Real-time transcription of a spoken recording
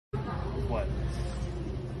What?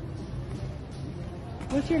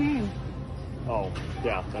 What's your name? Oh,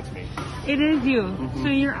 yeah, that's me. It is you. So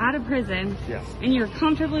you're out of prison. Yes. And you're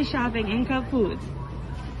comfortably shopping in Cub Foods.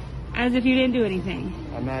 As if you didn't do anything.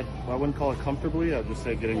 I'm not, I wouldn't call it comfortably. I'd just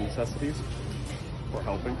say getting necessities or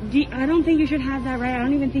helping. I don't think you should have that right. I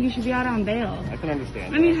don't even think you should be out on bail. I can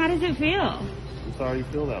understand. I mean, how does it feel? I'm sorry you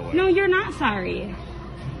feel that way. No, you're not sorry.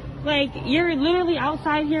 Like, you're literally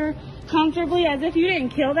outside here comfortably as if you didn't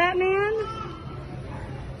kill that man.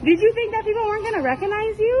 Did you think that people weren't going to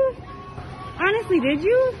recognize you? Honestly, did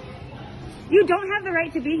you? You don't have the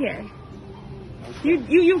right to be here.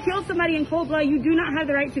 You killed somebody in cold blood. You do not have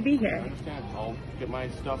the right to be here. I understand. I'll get my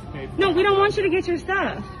stuff paid for. No, we don't want you to get your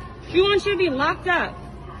stuff. We want you to be locked up.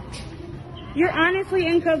 You're honestly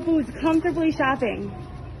in Cub Foods comfortably shopping.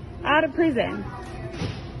 Out of prison.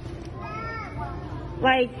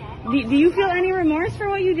 Like, do you feel any remorse for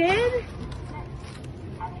what you did?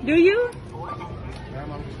 Do you?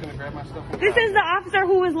 Ma'am, I'm just going to grab my stuff. This is the officer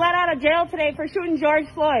who was let out of jail today for shooting George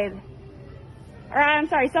Floyd. Or, I'm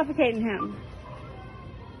sorry, suffocating him.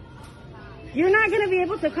 You're not going to be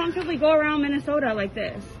able to comfortably go around Minnesota like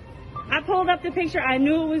this. I pulled up the picture. I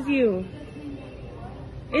knew it was you.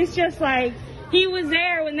 It's just like, he was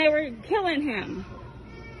there when they were killing him.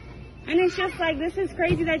 And it's just like, this is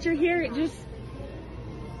crazy that you're here just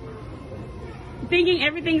thinking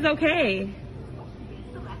everything's okay.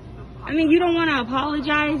 I mean, you don't want to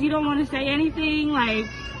apologize. You don't want to say anything. Like,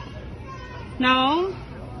 no.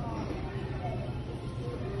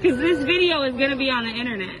 Because this video is going to be on the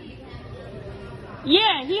internet.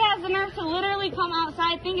 Yeah, he has the nerve to literally come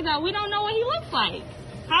outside thinking that we don't know what he looks like.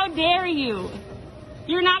 How dare you?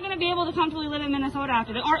 You're not going to be able to comfortably live in Minnesota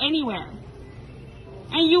after this, or anywhere.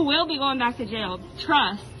 And you will be going back to jail.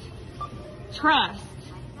 Trust. Trust.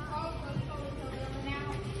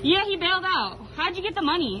 Yeah, he bailed out. How'd you get the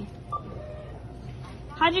money?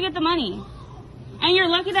 How'd you get the money? And you're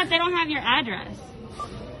lucky that they don't have your address.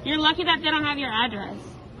 You're lucky that they don't have your address.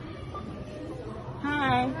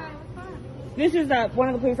 Hi. This is one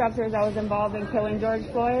of the police officers that was involved in killing George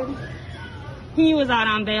Floyd. He was out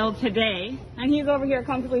on bail today, and he's over here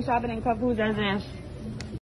comfortably shopping in Cub Foods as if